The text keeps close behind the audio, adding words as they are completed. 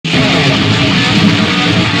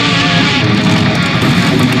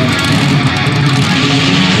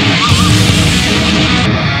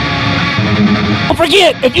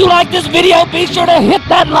forget, if you like this video, be sure to hit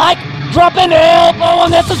that like, drop an elbow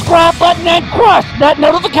on that subscribe button, and crush that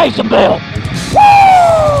notification bell.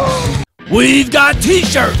 Woo! We've got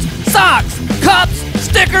t-shirts, socks, cups,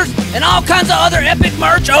 stickers, and all kinds of other epic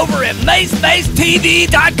merch over at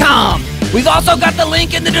macemacetv.com. We've also got the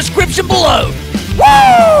link in the description below.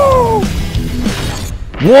 Woo!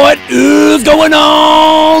 What is going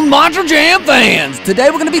on, Monster Jam fans?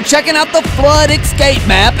 Today we're going to be checking out the flood escape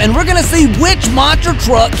map, and we're going to see which monster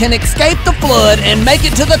truck can escape the flood and make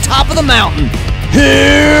it to the top of the mountain.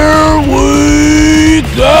 Here we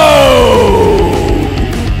go!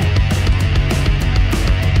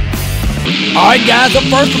 Alright guys, up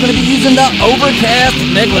first we're going to be using the Overcast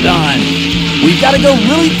Megalodon. We've got to go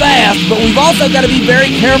really fast, but we've also got to be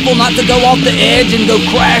very careful not to go off the edge and go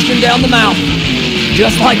crashing down the mountain.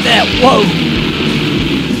 Just like that. Whoa.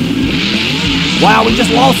 Wow, we just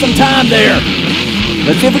lost some time there.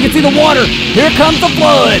 Let's see if we can see the water. Here comes the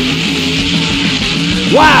flood.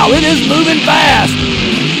 Wow, it is moving fast.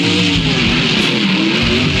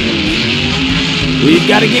 We've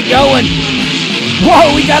got to get going.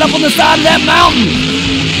 Whoa, we got up on the side of that mountain.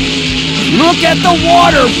 Look at the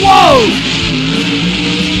water. Whoa.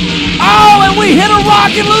 Oh, and we hit a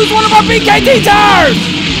rock and lose one of our BKT tires.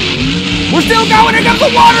 We're still going. Here comes the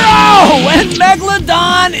water. Oh, and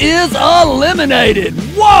Megalodon is eliminated.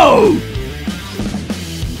 Whoa.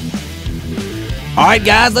 All right,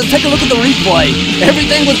 guys, let's take a look at the replay.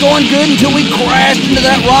 Everything was going good until we crashed into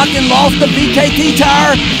that rock and lost the BKT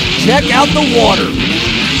tire. Check out the water.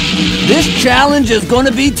 This challenge is going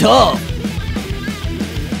to be tough.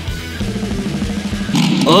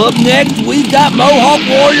 Up next, we've got Mohawk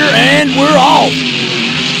Warrior, and we're off.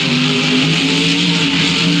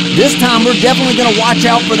 This time, we're definitely going to watch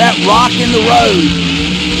out for that rock in the road.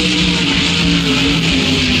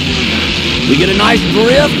 We get a nice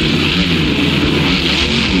drift.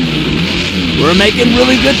 We're making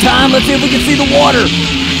really good time. Let's see if we can see the water.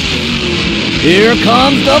 Here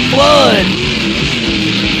comes the flood.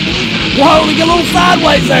 Whoa, we get a little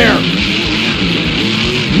sideways there.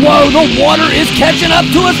 Whoa, the water is catching up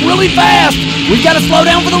to us really fast. We've got to slow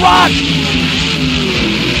down for the rock.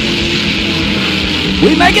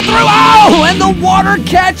 We make it through. Oh, and the water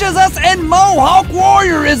catches us, and Mohawk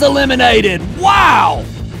Warrior is eliminated. Wow.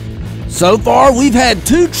 So far, we've had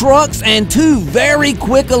 2 trucks and 2 very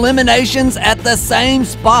quick eliminations at the same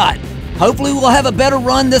spot. Hopefully, we'll have a better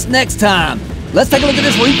run this next time. Let's take a look at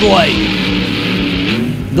this replay.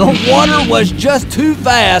 The water was just too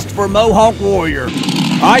fast for Mohawk Warrior.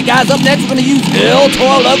 All right, guys, up next, we're going to use El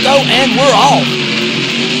Toro Loco, and we're off.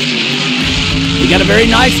 We got a very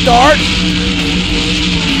nice start.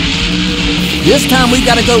 This time we've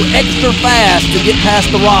got to go extra fast to get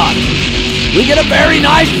past the rock. We get a very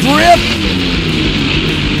nice drift.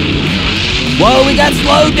 Whoa, we got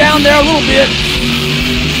slowed down there a little bit.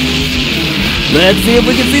 Let's see if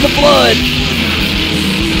we can see the flood.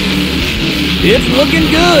 It's looking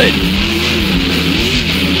good.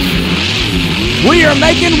 We are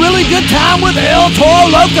making really good time with El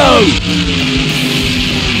Toro Loco.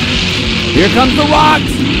 Here comes the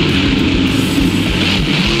rocks.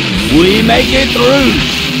 We make it through.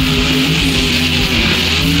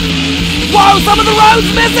 Whoa, some of the road's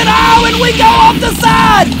missing. Oh, and we go off the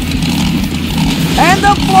side. And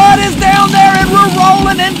the flood is down there, and we're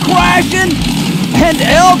rolling and crashing. And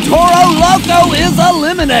El Toro Loco is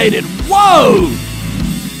eliminated. Whoa.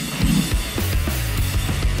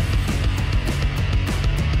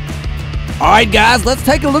 All right, guys, let's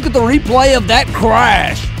take a look at the replay of that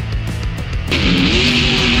crash.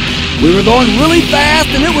 We were going really fast,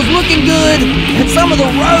 and it was looking good, and some of the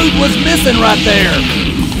road was missing right there.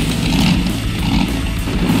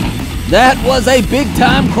 That was a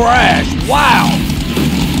big-time crash. Wow.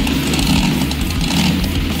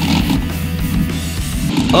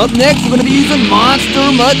 Up next, we're going to be using Monster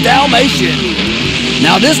Mud Dalmatian.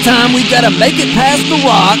 Now, this time, we've got to make it past the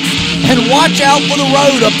rocks and watch out for the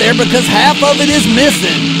road up there because half of it is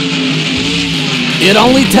missing. It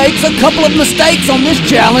only takes a couple of mistakes on this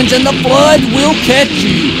challenge and the flood will catch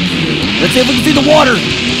you. Let's see if we can see the water.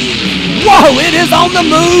 Whoa, it is on the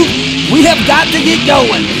move. We have got to get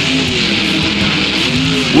going.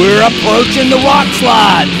 We're approaching the rock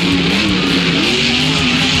slide.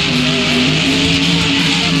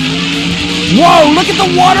 Whoa, look at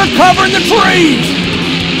the water covering the trees.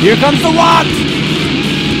 Here comes the rocks.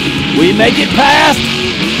 We make it past.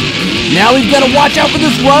 Now we've got to watch out for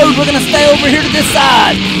this road. We're going to stay over here to this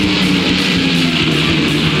side.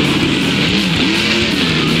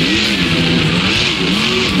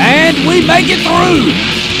 And we make it through.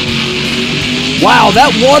 Wow,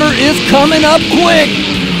 that water is coming up quick.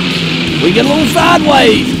 We get a little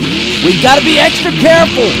sideways. We've got to be extra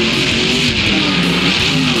careful.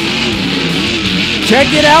 Check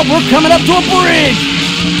it out, we're coming up to a bridge.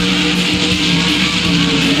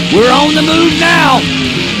 We're on the move now.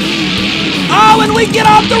 Oh, and we get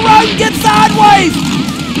off the road and get sideways.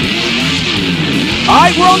 All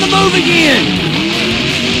right, we're on the move again.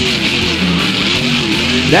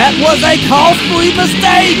 That was a costly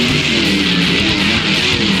mistake.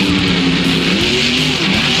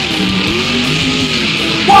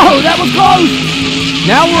 Whoa, that was close.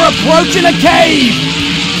 Now we're approaching a cave.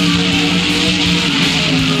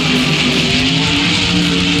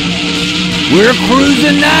 We're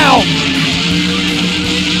cruising now.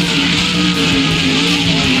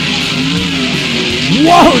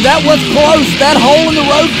 Whoa, that was close. That hole in the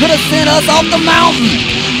road could have sent us off the mountain.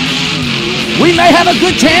 We may have a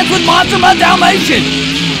good chance with Monster Mud Dalmatian.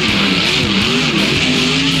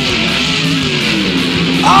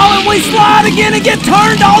 Oh, and we slide again and get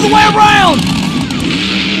turned all the way around.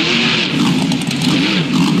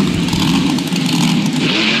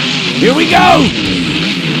 Here we go.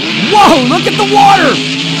 Whoa, look at the water.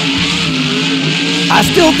 I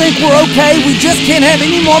still think we're okay. We just can't have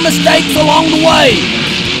any more mistakes along the way.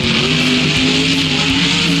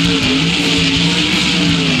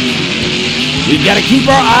 We've got to keep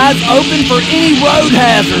our eyes open for any road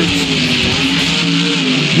hazards.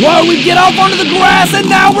 Whoa, we get off onto the grass and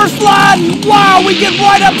now we're sliding. Wow, we get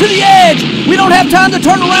right up to the edge. We don't have time to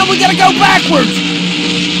turn around. We got to go backwards.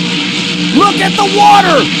 Look at the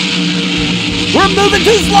water. We're moving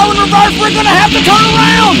too slow in reverse. We're going to have to turn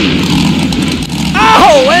around.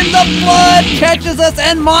 Oh, and the flood catches us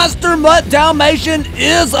and Monster Mud Dalmatian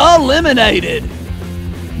is eliminated.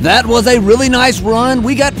 That was a really nice run.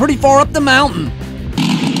 We got pretty far up the mountain.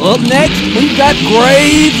 Up next, we've got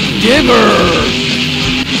Grave Digger.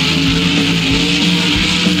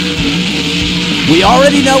 We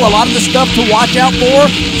already know a lot of the stuff to watch out for,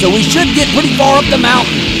 so we should get pretty far up the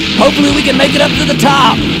mountain. Hopefully we can make it up to the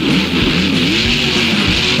top.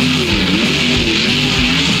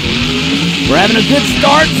 We're having a good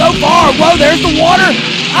start so far. Whoa, there's the water.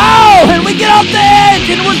 Oh, and we get off the edge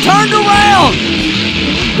and we're turned around.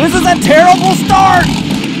 This is a terrible start.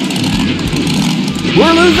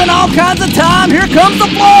 We're losing all kinds of time. Here comes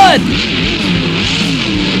the flood.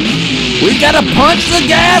 We've got to punch the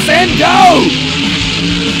gas and go.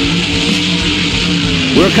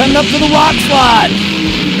 We're coming up to the rock slide.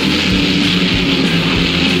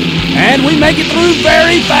 And we make it through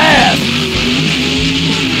very fast.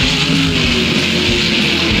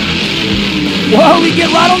 Whoa, we get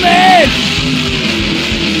right on the edge.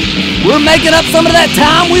 We're making up some of that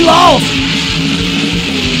time we lost.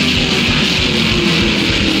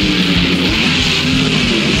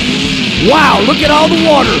 Wow, look at all the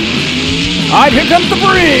water. All right, here comes the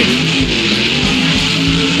bridge.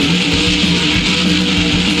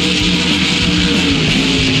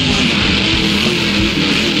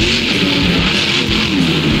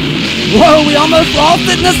 Whoa, we almost lost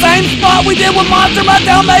it in the same spot we did with Monster Mud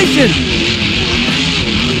Dalmatian.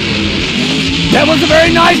 That was a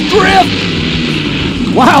very nice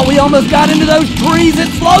drift. Wow, we almost got into those trees. It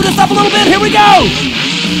slowed us up a little bit. Here we go.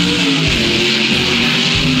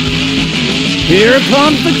 Here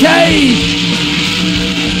comes the cave.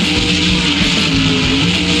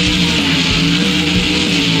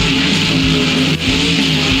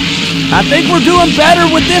 I think we're doing better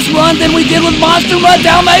with this run than we did with Monster Mud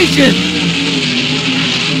Dalmatian.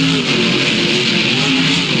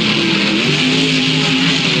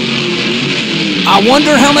 I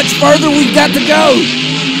wonder how much further we've got to go.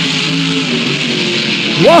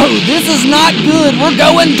 Whoa, this is not good. We're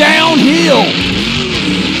going downhill.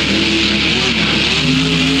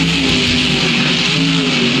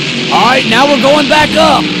 All right, now we're going back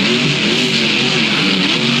up.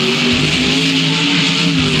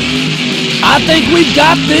 I think we've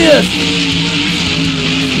got this.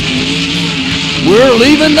 We're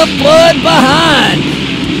leaving the flood behind.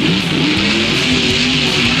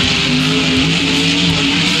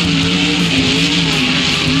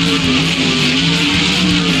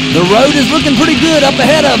 The road is looking pretty good up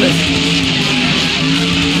ahead of us.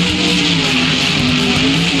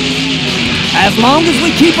 As long as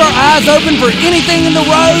we keep our eyes open for anything in the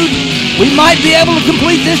road, we might be able to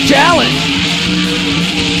complete this challenge.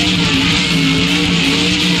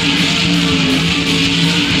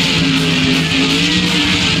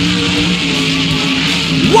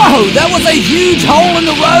 Whoa, that was a huge hole in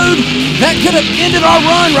the road. That could have ended our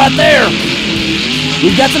run right there.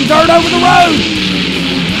 We've got some dirt over the road.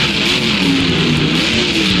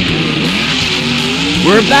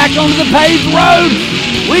 We're back onto the paved road.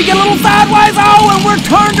 We get a little sideways, oh, and we're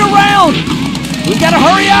turned around. We gotta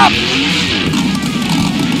hurry up.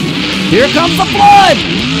 Here comes the flood.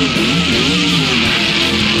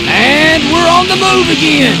 And we're on the move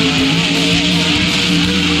again.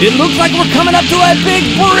 It looks like we're coming up to a big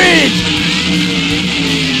bridge.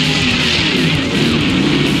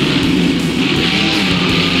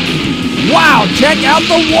 Wow, check out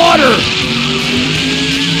the water.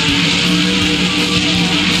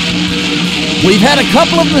 We've had a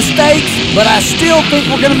couple of mistakes, but I still think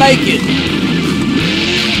we're gonna make it.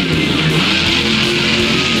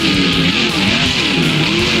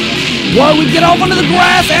 Whoa, we get off onto the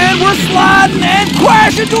grass and we're sliding and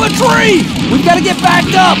crash into a tree. We've got to get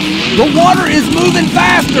backed up. The water is moving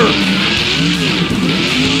faster.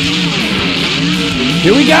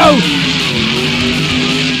 Here we go.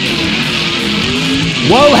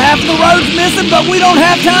 Whoa, half the road's missing, but we don't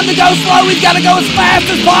have time to go slow. We've got to go as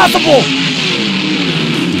fast as possible.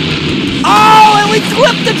 Oh, and we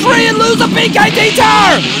clip the tree and lose a BKT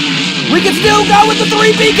tire. We can still go with the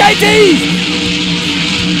 3 BKTs.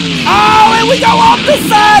 Oh, and we go off the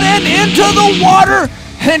side and into the water,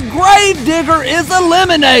 and Gravedigger is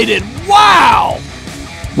eliminated. Wow!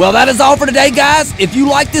 Well, that is all for today, guys. If you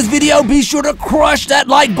like this video, be sure to crush that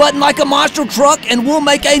like button like a monster truck, and we'll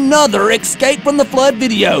make another Escape from the Flood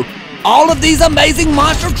video. All of these amazing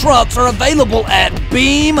monster trucks are available at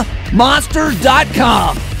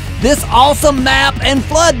BeamMonster.com. This awesome map and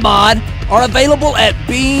flood mod are available at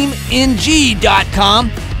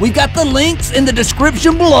BeamNG.com. We've got the links in the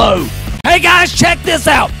description below. Hey guys, check this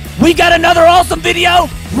out. We got another awesome video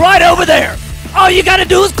right over there. All you gotta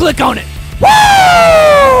do is click on it.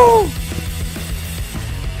 Woo!